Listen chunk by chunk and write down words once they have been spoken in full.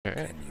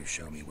Okay. Can you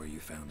show me where you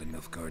found the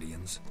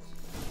Nilfgaardians?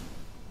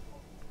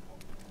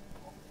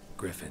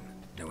 Griffin,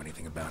 know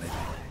anything about it?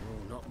 Oh,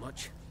 not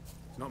much.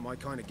 It's not my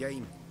kind of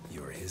game.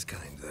 You're his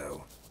kind,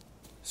 though.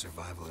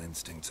 Survival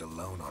instincts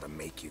alone ought to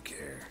make you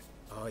care.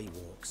 I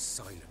walk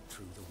silent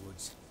through the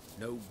woods.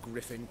 No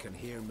griffin can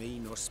hear me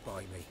nor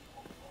spy me.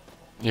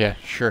 Yeah,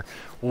 sure.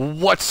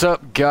 What's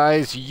up,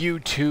 guys?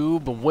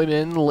 YouTube,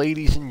 women,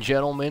 ladies and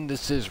gentlemen.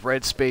 This is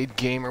Red Spade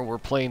Gamer. We're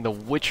playing The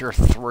Witcher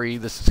 3.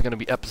 This is going to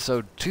be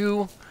episode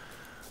 2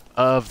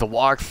 of the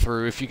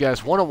walkthrough. If you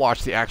guys want to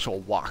watch the actual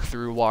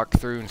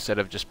walkthrough instead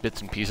of just bits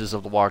and pieces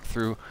of the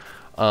walkthrough,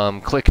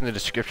 click in the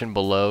description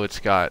below. It's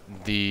got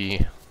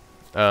the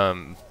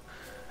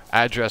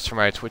address for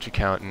my Twitch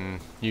account, and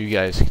you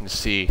guys can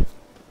see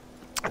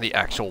the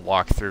actual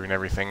walkthrough and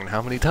everything, and how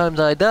many times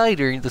I die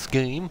during this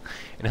game,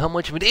 and how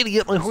much of an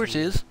idiot my horse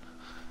is.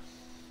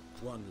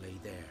 One lay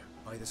there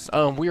by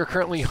the We are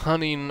currently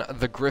hunting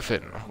the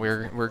griffin.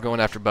 We're going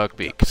after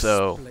Buckbeak,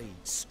 so blade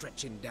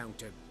stretching down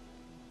to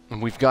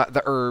we've got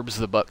the herbs,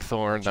 the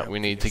buckthorn that we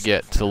need to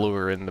get to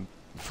lure in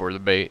for the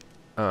bait.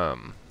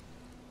 I'll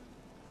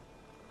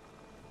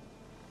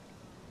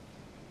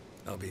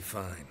be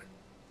fine.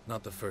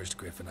 Not the first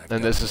griffin I've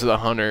And this is the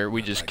hunter.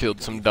 We just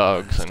killed some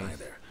dogs and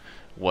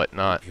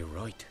whatnot. You're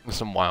right.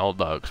 Some wild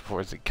dogs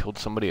before they killed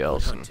somebody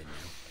else. And Hunting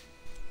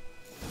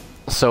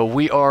so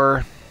we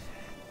are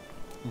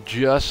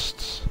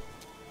just...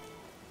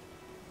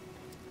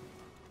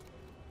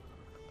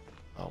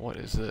 Oh, what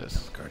is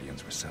this?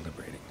 Guardians were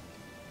celebrating.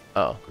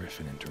 Oh.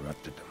 Griffin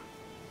interrupted them.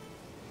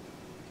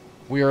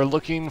 We are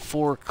looking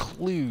for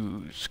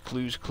clues.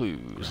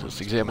 Clues. Let's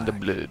examine the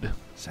blood.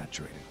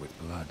 Saturated with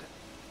blood.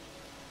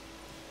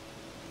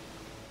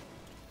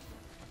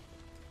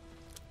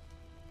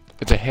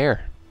 It's a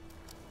hare.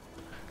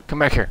 Come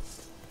back here.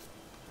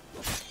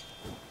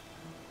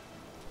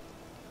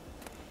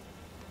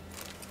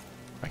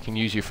 I can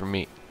use you for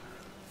meat.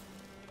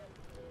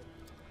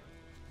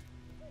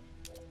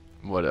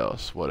 What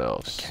else? What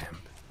else? The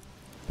camp.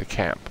 The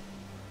camp.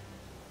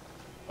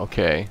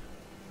 Okay.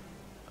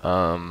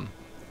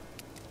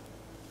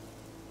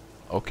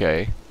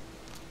 Okay.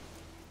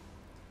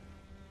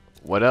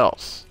 What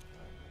else?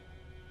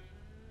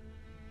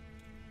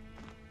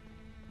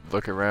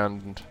 Look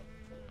around.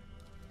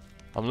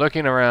 I'm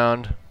looking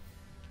around.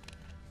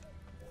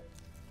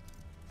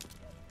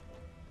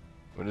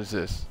 What is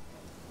this?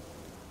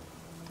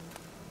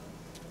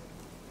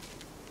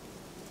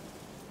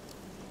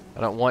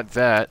 I don't want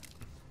that.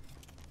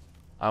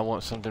 I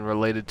want something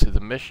related to the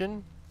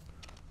mission.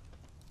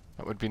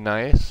 That would be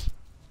nice.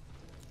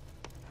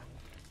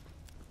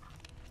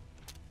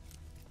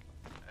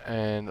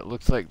 And it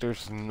looks like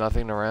there's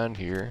nothing around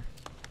here.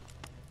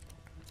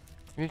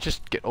 Can you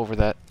just get over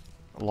that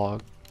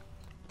log?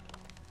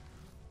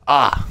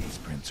 Ah! These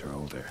prints are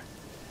older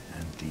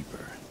and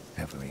deeper,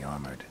 heavily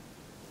armored.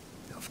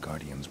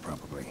 Nilfgaardians,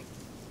 probably.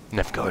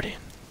 Nilfgaardian.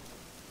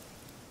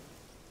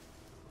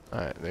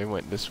 Alright, they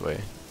went this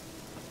way.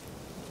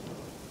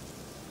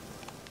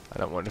 I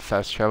don't want to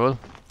fast travel.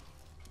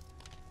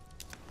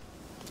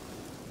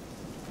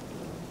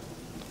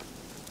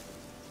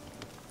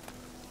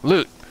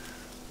 Loot!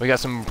 We got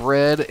some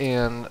bread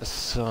and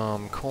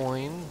some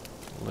coin.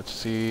 Let's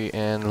see,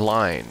 and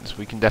lines.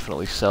 We can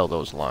definitely sell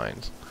those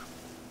lines.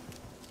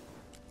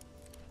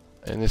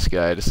 And this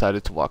guy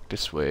decided to walk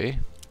this way.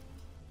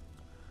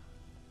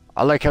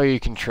 I like how you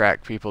can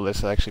track people.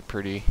 That's actually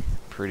pretty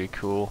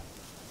cool.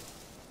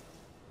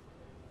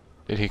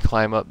 Did he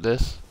climb up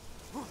this?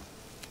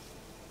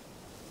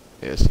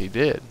 Yes, he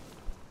did.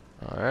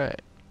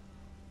 Alright.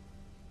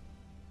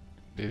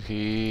 Did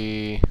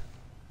he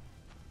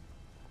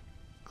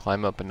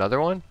climb up another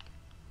one?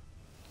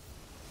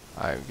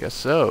 I guess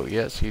so.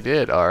 Yes, he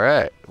did.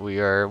 Alright. We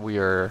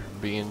are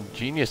being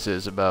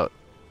geniuses about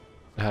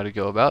how to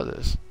go about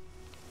this.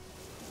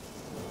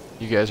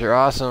 You guys are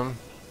awesome.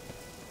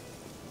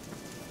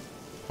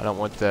 I don't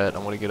want that. I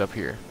want to get up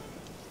here.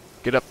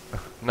 Get up.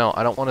 No,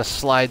 I don't want to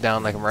slide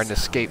down like I'm riding a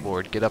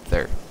skateboard. Get up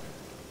there.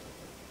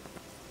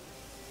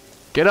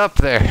 Get up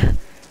there.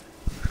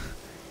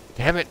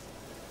 Damn it.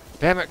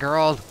 Damn it,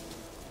 girl.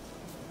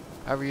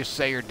 However you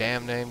say your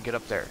damn name, get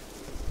up there.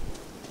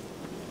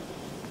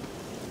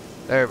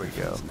 There we go.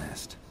 Griffin's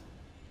nest.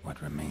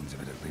 What remains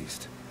of it, at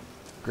least.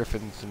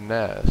 Griffin's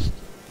nest.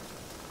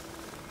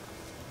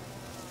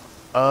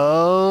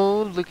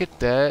 Oh, look at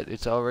that.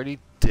 It's already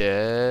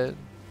dead.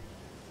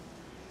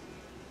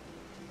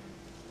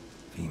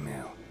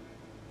 Female.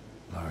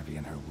 Larvae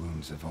in her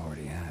wounds have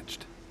already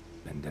hatched.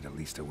 Been dead at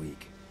least a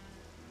week.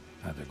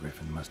 Other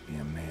griffin must be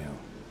a male.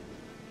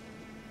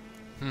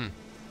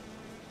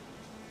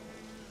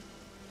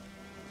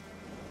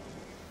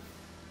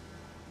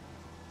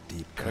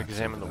 Deep Gotta cuts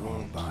examine over the whole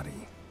wounds.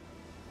 body.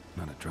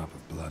 Not a drop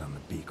of blood on the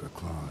beak or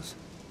claws.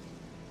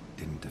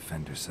 Didn't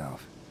defend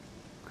herself.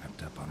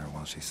 Crept up on her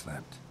while she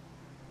slept.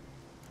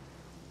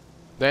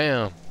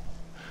 Damn.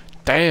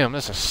 Damn,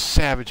 that's a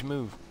savage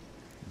move.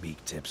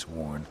 Beak tips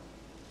worn.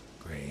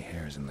 Gray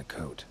hairs in the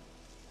coat.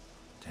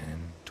 10,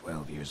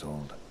 12 years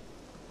old.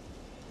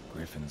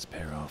 Griffins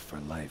pair off for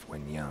life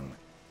when young.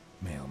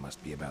 Male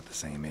must be about the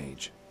same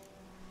age.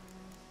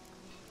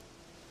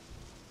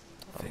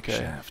 Thick Okay.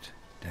 shaft,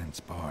 dense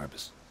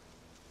barbs.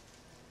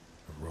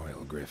 A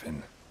royal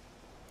griffin.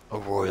 A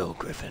royal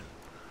griffin.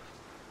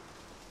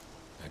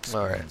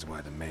 Explains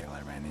why the male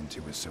I ran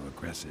into was so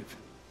aggressive.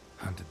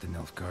 Hunted the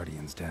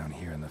Nilfgaardians down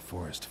here in the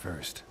forest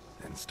first,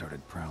 then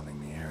started prowling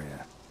the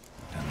area.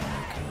 Done what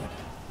I could.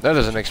 That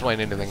doesn't explain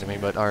anything to me,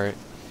 but alright.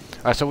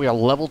 Alright, so we are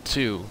level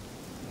 2.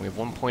 We have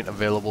 1 point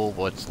available.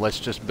 Let's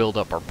just build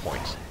up our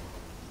points.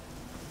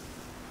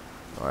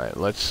 Alright,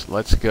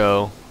 let's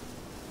go.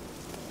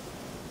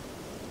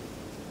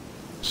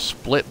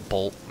 Split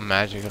bolt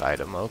magic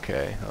item.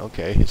 Okay,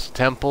 okay. His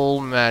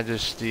temple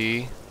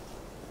majesty.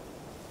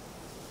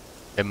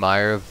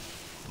 Admire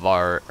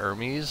Var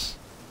Hermes.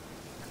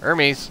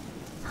 Hermes.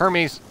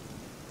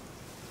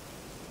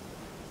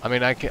 I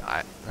mean, I don't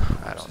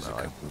Just know.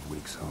 a couple of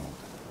weeks old.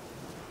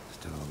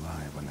 Still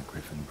alive when the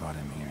griffin brought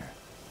him here.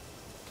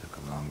 Took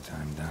a long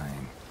time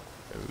dying.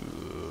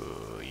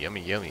 Ooh,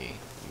 yummy.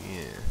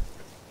 Yeah.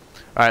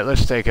 Alright,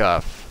 let's take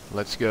off.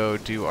 Let's go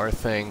do our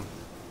thing.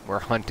 We're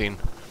hunting.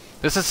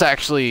 This is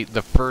actually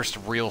the first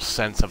real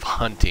sense of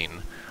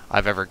hunting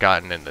I've ever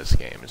gotten in this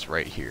game. Is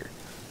right here.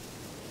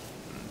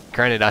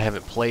 Granted, I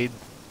haven't played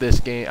this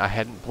game. I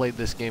hadn't played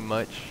this game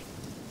much.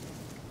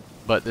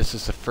 But this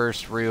is the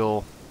first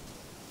real...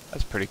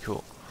 That's pretty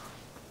cool.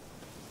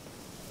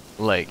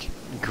 Like,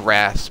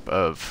 grasp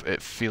of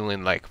it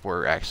feeling like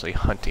we're actually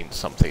hunting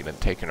something and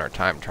taking our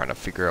time trying to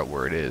figure out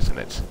where it is, and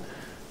it's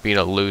being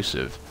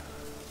elusive.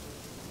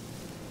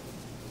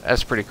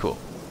 That's pretty cool.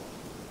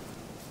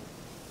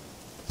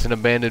 It's an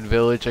abandoned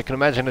village. I can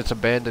imagine it's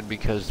abandoned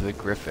because of the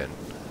griffin.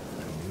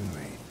 A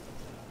moonwraith.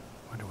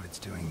 Wonder what it's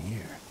doing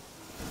here.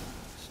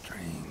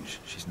 Strange.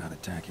 She's not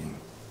attacking.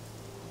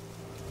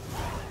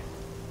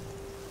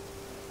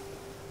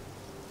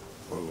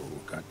 Whoa,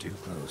 got too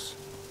close.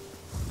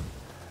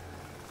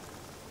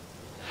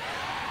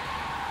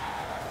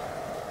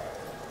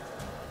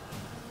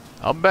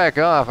 I'll back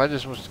off. I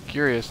just was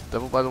curious.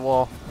 Devil by the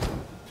wall.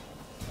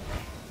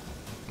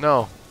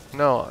 No,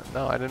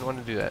 I didn't want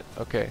to do that.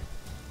 Okay.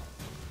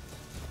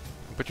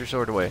 Put your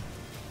sword away.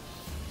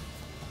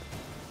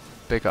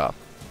 Take off.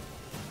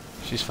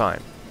 She's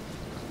fine.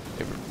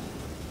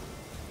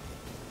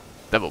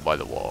 Devil by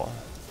the wall.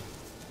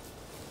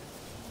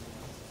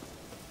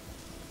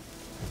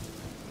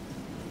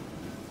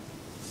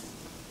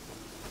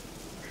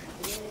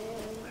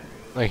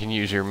 I can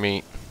use your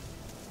meat.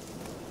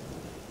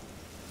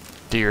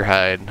 Deer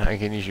hide. I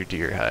can use your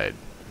deer hide.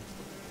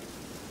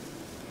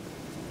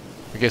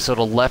 Okay, so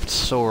the left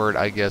sword,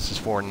 I guess, is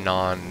for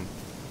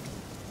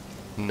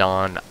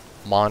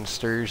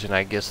non-monsters, and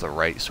I guess the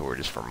right sword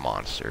is for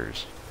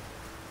monsters.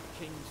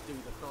 Kings do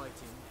the fighting.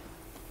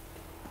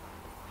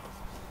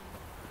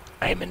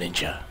 I am a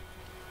ninja.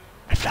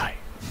 I fly.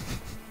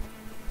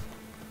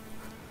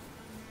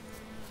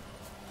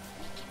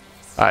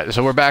 Alright,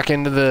 so we're back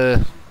into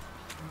the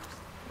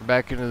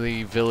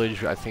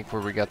village, I think,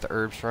 where we got the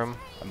herbs from,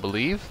 I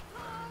believe.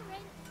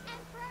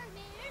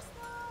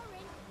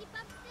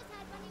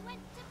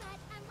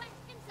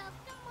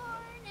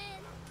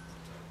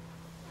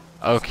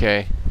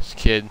 Okay, this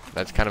kid,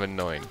 that's kind of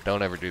annoying.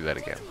 Don't ever do that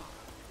again.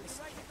 It's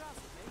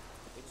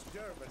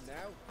Durban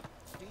now.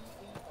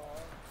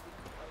 D-E-R.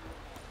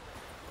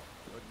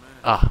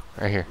 Ah,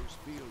 right here.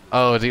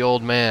 Oh, the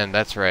old man,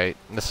 that's right.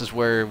 This is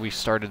where we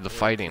started the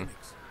fighting.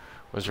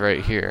 Was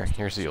right here.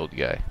 Here's the old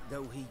guy.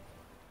 Though he...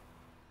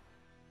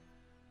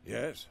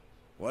 Yes?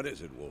 What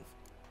is it, Wolf?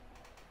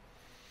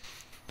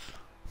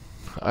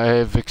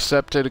 I've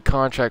accepted a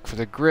contract for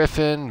the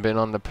Griffin, been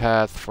on the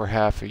path for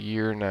half a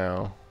year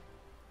now.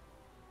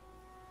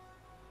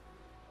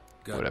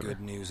 Got Whatever. good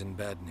news and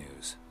bad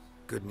news.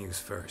 Good news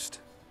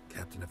first.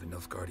 Captain of a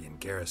Nilfgaardian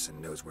garrison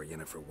knows where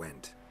Yennefer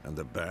went. And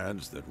the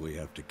bad's that we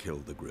have to kill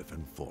the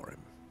Griffin for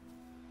him.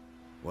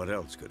 What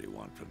else could he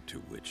want from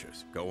two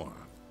witches? Go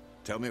on.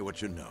 Tell me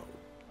what you know.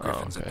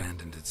 Griffin's okay.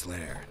 abandoned its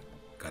lair.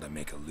 Gotta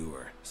make a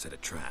lure, set a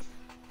trap.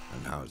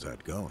 And how's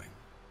that going?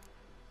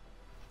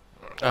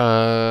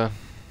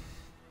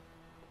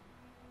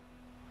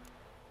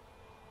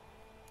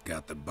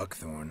 Got the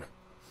buckthorn.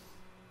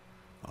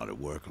 Ought to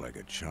work like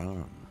a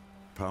charm.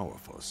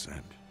 Powerful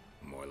scent.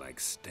 More like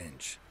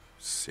stench.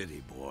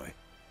 City boy.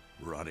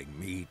 Rotting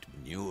meat,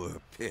 manure,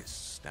 piss.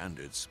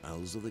 Standard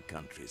smells of the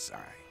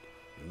countryside.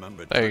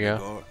 Remember There you go.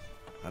 Tuggador?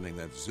 Hunting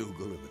that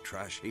Zoogle in the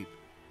trash heap?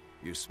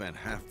 You spent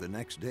half the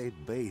next day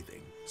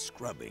bathing,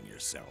 scrubbing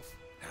yourself.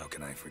 How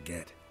can I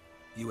forget?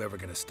 You ever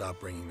gonna stop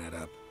bringing that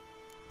up?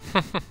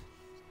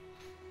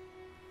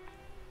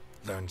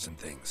 Learned some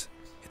things.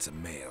 It's a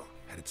male.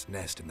 Had its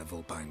nest in the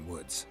Vulpine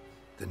Woods.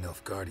 The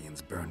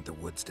Nilfgaardians burned the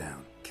woods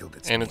down, killed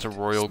its And it's a meat,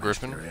 royal smashed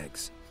griffin? their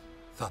eggs.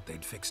 Thought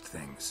they'd fixed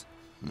things.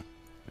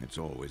 It's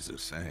always the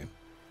same.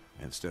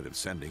 Instead of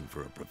sending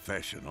for a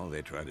professional,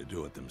 they try to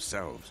do it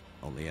themselves,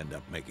 only end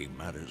up making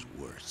matters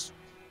worse.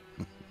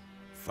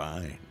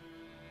 Fine.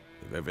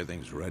 If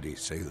everything's ready,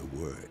 say the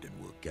word and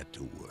we'll get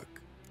to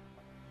work.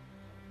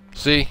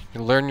 See,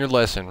 you learn your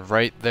lesson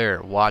right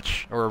there.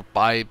 Watch or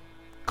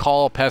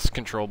call pest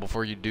control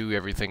before you do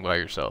everything by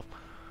yourself.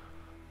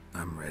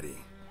 I'm ready.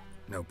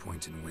 No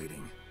point in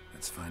waiting.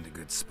 Let's find a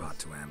good spot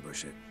to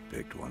ambush it.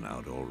 Picked one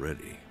out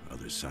already.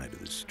 Other side of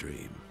the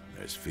stream.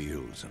 There's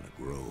fields and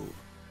a grove.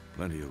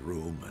 Plenty of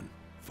room and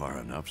far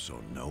enough so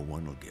no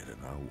one will get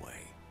in our way.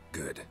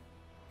 Good.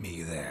 Meet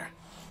you there.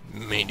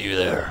 Meet you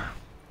there.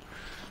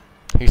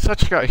 He's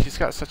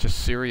got such a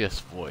serious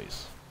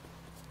voice.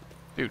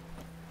 Dude.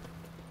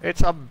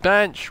 It's a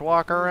bench.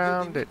 Walk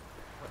around it.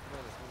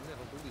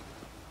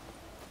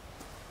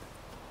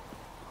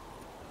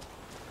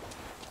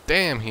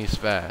 Damn, he's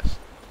fast.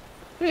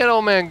 Look at that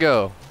old man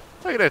go.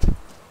 Look at it.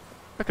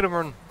 Look at him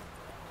run.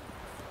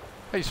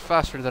 He's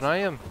faster than I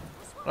am.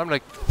 I'm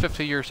like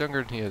 50 years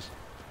younger than he is.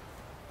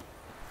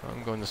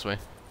 I'm going this way.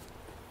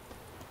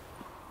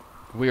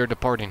 We are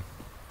departing.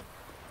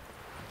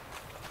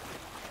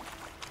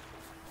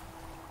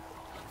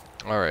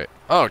 Alright.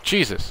 Oh,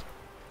 Jesus.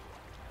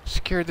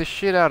 Scared the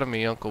shit out of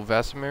me, Uncle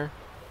Vesemir.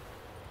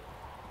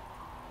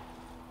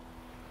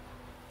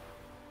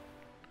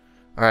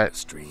 Alright.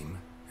 Stream,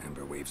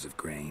 amber waves of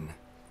grain.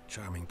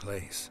 Charming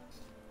place.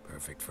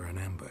 Perfect for an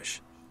ambush.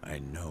 I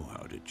know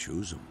how to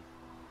choose them.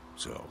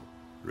 So,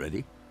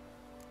 ready?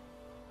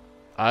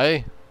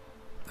 Aye.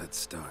 Let's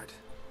start.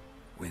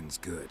 Wind's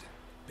good.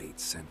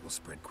 Bait's scent will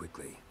spread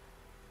quickly.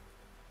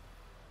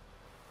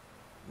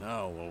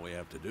 Now all we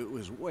have to do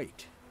is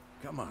wait.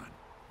 Come on.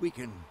 We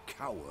can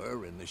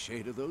cower in the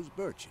shade of those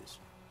birches.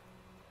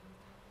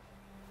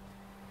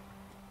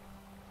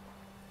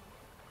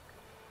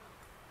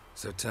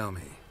 So tell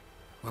me,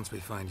 once we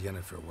find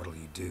Yennefer, what'll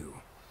you do?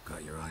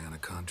 Got your eye on a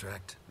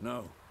contract?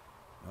 No.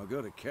 I'll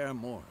go to Kaer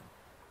Morhen.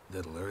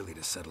 Little early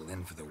to settle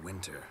in for the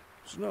winter.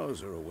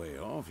 Snows are a way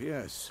off,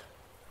 yes.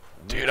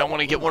 Dude, I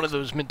want to get one of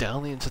those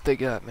medallions that they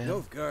got, man.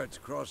 Nilfgaard's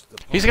crossed the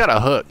He's got a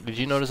hook. Did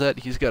you notice that?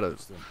 He's got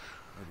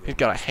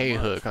a hay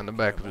hook on the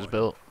back of his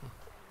belt.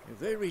 If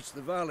they reach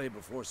the valley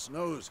before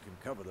snows can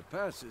cover the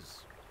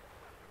passes,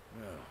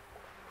 well,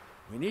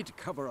 we need to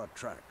cover our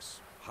tracks,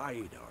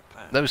 hide our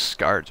path. Those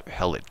scars are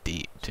hella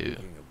deep, too.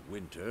 Speaking of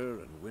winter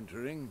and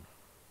wintering,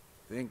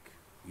 think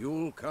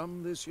you'll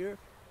come this year?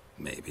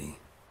 Maybe.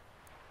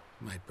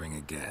 Might bring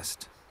a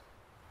guest.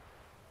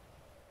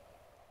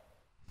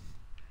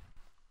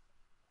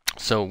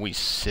 So we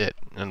sit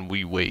and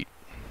we wait.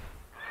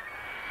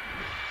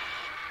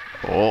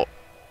 Oh.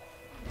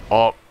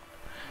 Oh.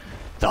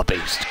 The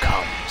beast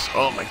comes.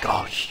 Oh my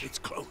gosh. It's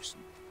close.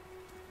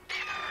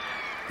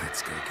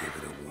 Let's go give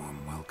it a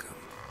warm welcome.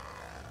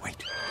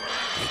 Wait.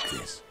 Take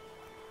this.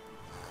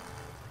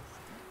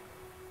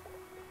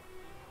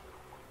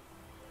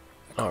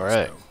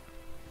 Alright.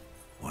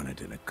 Won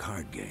it in a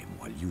card game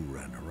while you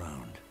ran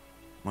around.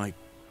 Might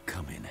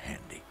come in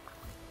handy.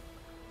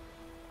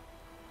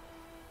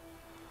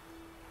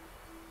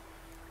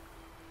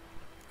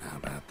 How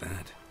about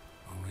that?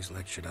 Always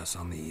lectured us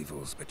on the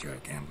evils, but you're a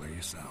gambler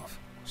yourself.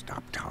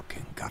 Stop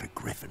talking. Got a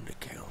griffin to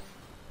kill.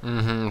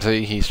 Mm-hmm.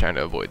 See, he's trying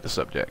to avoid the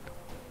subject.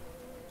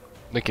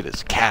 Look at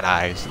his cat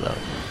eyes, though.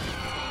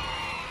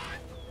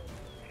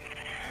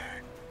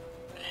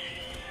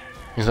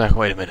 He's like,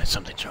 wait a minute,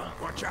 something's wrong.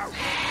 Watch out!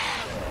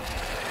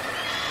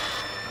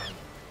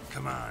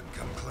 Come on,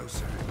 come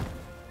closer.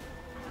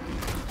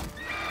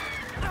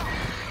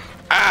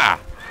 Ah!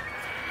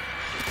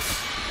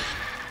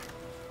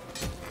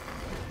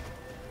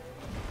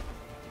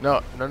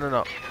 No.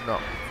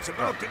 It's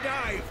about to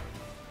dive!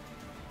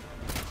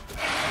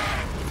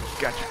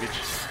 Gotcha,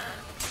 bitches.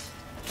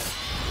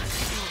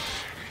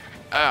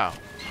 Ow.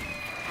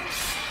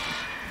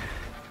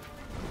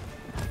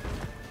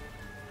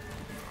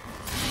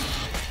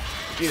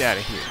 Get out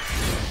of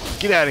here.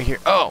 Get out of here.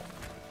 Oh!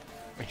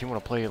 You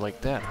want to play it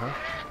like that, huh?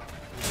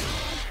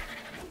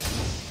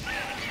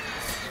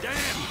 Damn!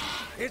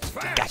 It's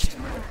fast!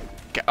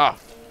 Gotcha. Oh.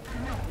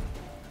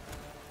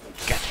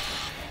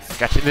 Gotcha.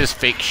 Gotcha. This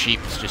fake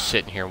sheep's just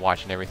sitting here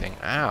watching everything.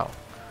 Ow.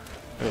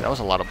 I mean, that was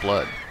a lot of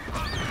blood.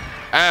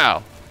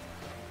 Ow!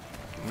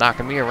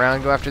 Knocking me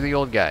around, go after the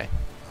old guy.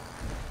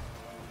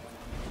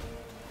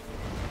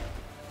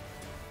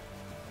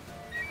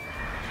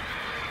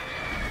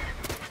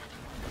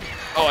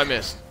 Oh, I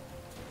missed.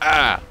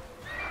 Ah!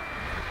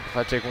 If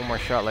I take one more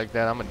shot like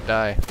that, I'm gonna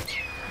die.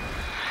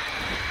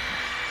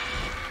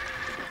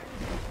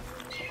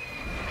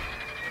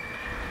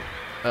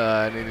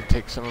 I need to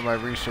take some of my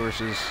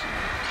resources.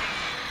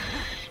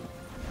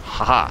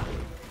 Haha.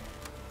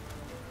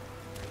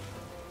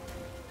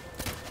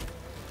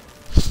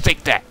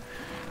 Take that.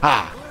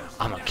 Ah,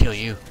 I'm gonna kill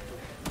you.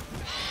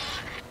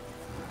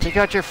 Take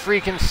out your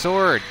freaking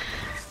sword.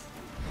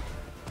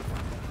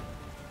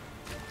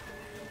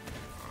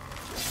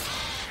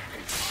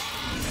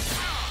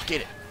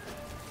 Get it.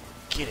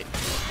 Get it.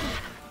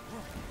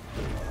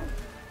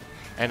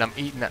 And I'm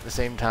eating at the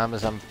same time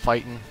as I'm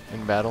fighting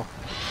in battle.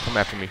 Come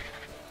after me.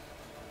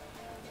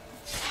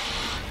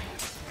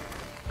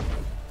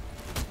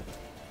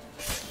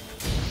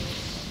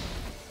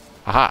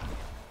 Aha.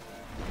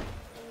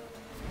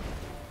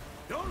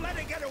 Don't let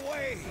it get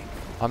away!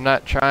 I'm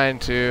not trying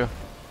to.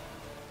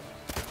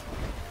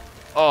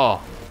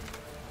 Oh.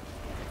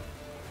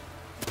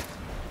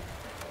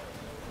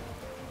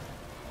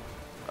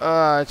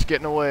 It's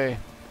getting away.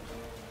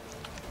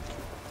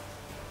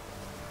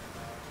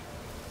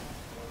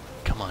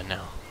 Come on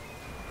now.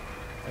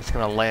 It's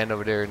gonna land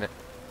over there, isn't it?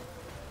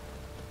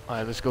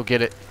 Alright, let's go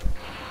get it.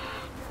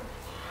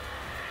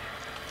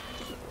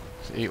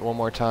 Let's eat one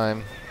more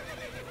time.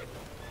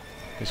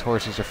 These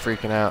horses are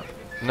freaking out.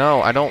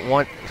 No, I don't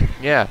want...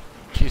 Yeah,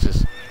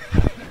 Jesus.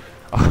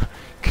 Oh,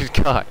 good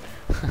God.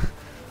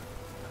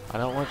 I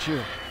don't want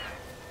you.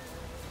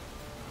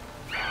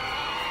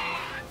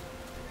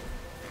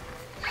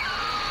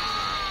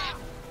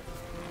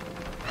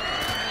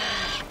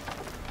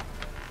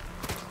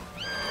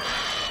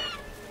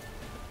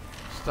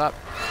 Stop.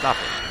 Stop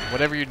it.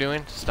 Whatever you're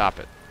doing, stop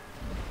it.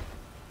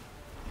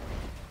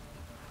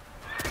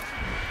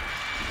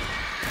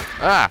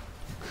 Ah!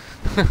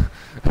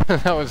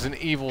 That was an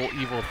evil,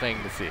 evil thing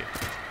to see.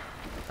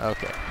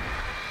 Okay.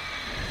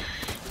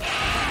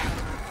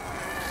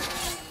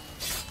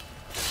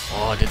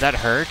 Oh, did that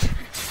hurt?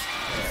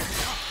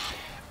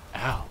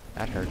 Ow,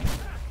 that hurt.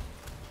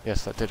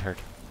 Yes, that did hurt.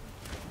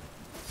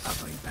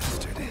 Ugly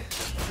bastard.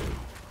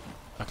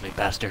 Ugly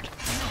bastard.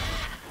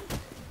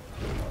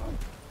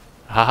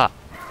 Haha.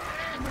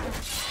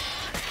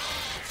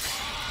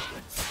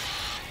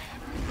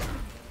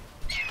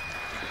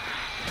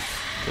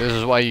 This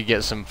is why you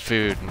get some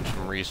food and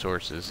some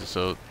resources,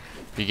 so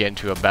if you get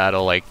into a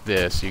battle like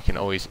this, you can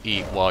always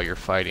eat while you're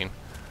fighting.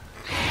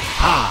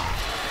 Ah!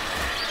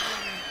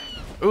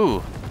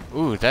 Ooh!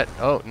 Ooh, that...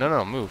 Oh, no,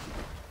 no, move.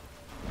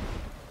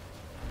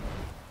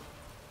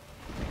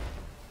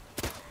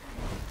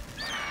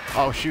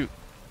 Oh, shoot.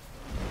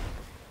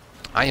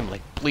 I am,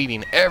 like,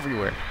 bleeding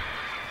everywhere.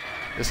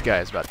 This guy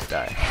is about to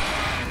die.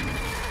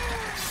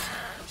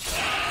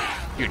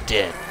 You're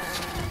dead.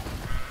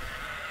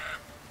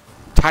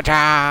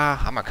 Ta-da!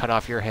 I'm gonna cut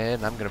off your head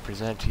and I'm gonna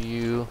present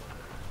you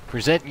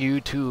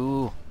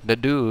to the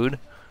dude.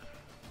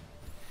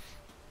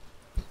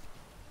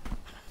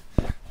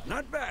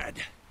 Not bad.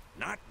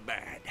 Not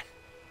bad.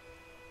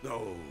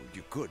 Though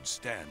you could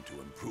stand to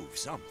improve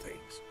some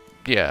things.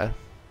 Yeah.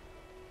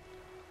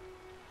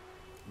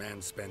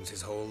 Man spends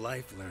his whole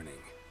life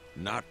learning.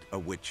 Not a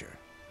Witcher,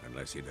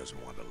 unless he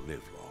doesn't want to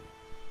live long.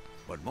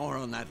 But more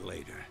on that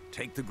later.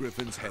 Take the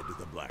Griffin's head to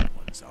the Black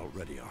Ones. I'll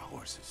ready our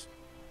horses.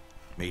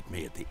 Meet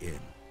me at the inn.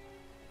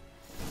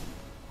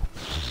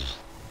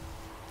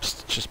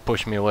 Just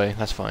push me away.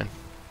 That's fine.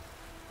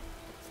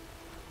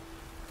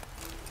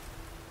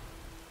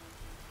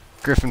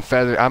 Griffin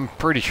feather. I'm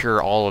pretty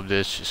sure all of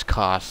this just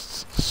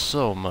costs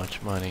so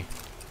much money.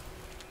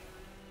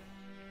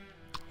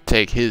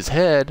 Take his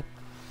head.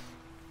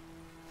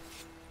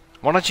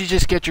 Why don't you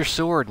just get your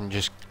sword and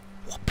just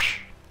whoopsh,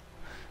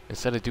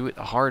 instead of do it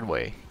the hard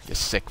way, you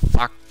sick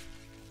fuck.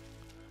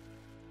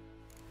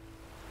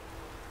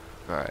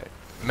 Alright.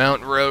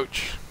 Mount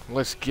Roach.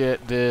 Let's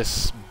get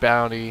this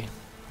bounty.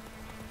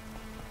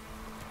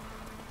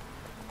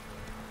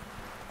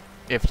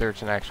 If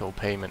there's an actual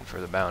payment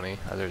for the bounty,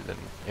 other than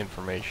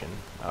information,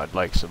 I'd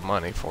like some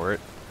money for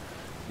it.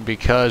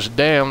 Because,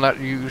 damn, that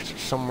used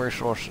some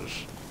resources.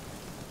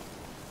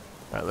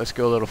 Alright, let's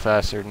go a little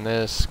faster than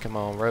this. Come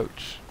on,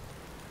 Roach.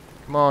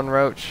 Come on,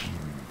 Roach.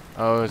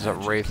 Oh, there's a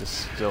Wraith is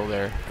still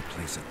there. A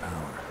place of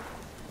power.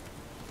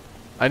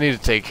 I need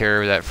to take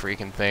care of that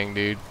freaking thing,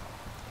 dude.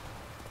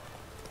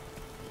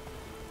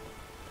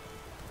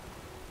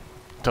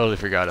 Totally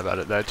forgot about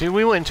it, though. Dude,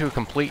 we went into a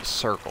complete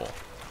circle.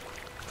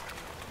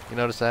 You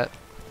notice that?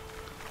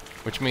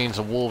 Which means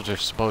the wolves are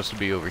supposed to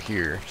be over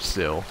here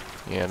still.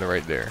 Yeah, they're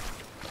right there.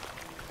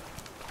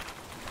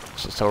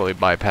 Just totally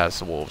bypass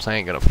the wolves. I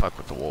ain't gonna fuck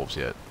with the wolves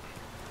yet.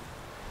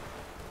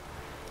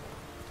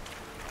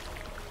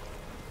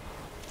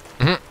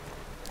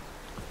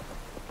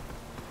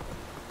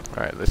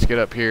 Alright, let's get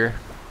up here.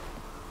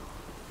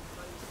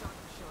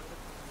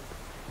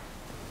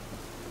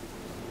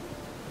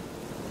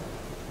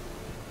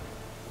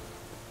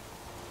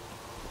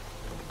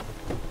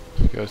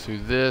 Let's go through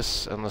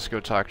this, and let's go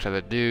talk to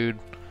the dude.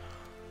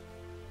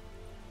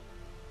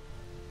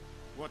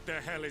 What the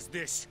hell is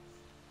this?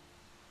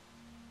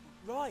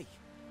 Right.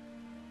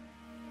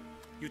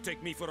 You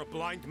take me for a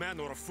blind man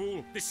or a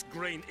fool? This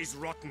grain is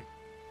rotten.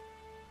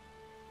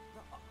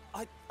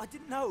 I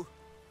didn't know.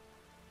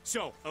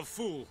 So, a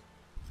fool.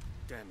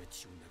 Damn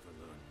it, you never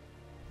learn.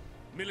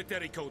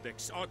 Military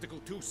Codex,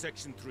 Article 2,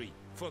 Section 3.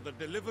 For the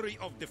delivery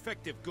of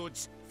defective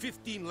goods,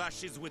 15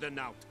 lashes with a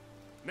knout.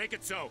 Make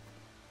it so.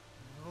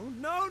 Oh,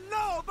 no,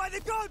 no! By the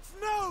gods,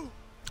 no!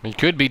 He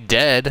could be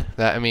dead.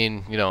 That, I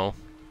mean, you know,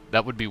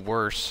 that would be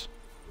worse.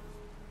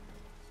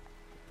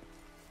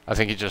 I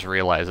think he just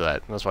realized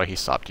that. That's why he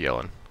stopped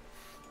yelling.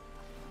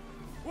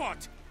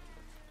 What?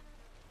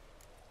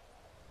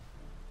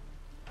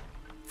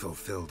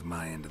 Fulfilled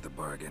my end of the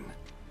bargain.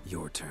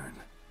 Your turn.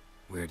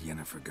 Where'd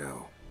Yennefer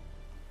go?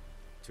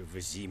 To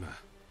Vizima.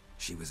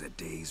 She was a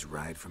day's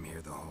ride from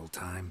here the whole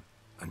time?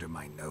 Under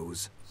my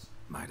nose?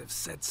 Might have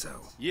said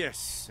so.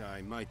 Yes,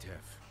 I might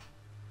have.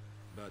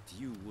 But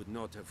you would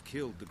not have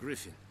killed the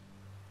griffin.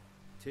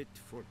 Tit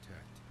for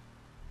tat.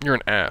 You're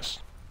an ass.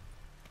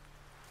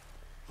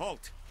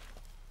 Halt!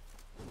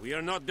 We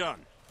are not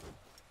done.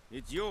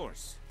 It's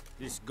yours,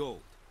 this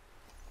gold.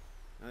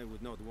 I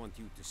would not want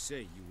you to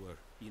say you were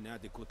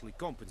inadequately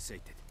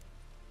compensated.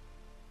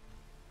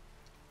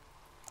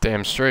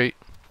 Damn straight.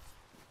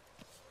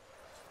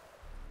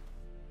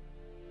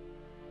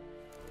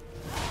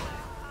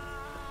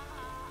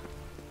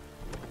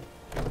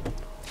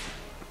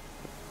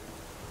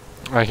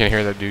 I can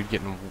hear that dude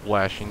getting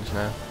lashings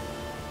now.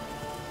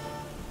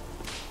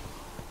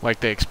 Like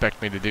they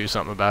expect me to do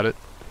something about it.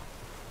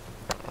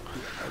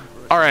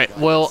 Alright,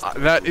 well,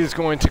 that is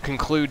going to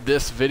conclude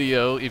this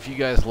video. If you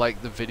guys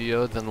like the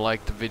video, then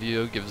like the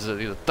video, give us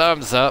a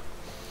thumbs up.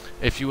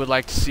 If you would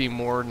like to see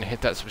more, then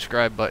hit that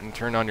subscribe button,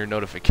 turn on your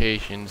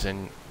notifications,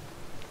 and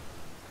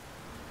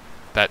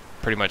that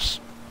pretty much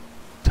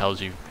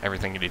tells you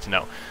everything you need to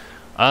know.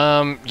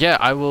 Yeah,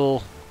 I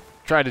will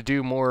try to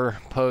do more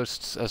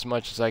posts as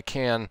much as I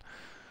can.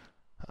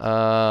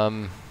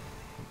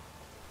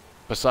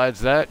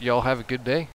 Besides that, y'all have a good day.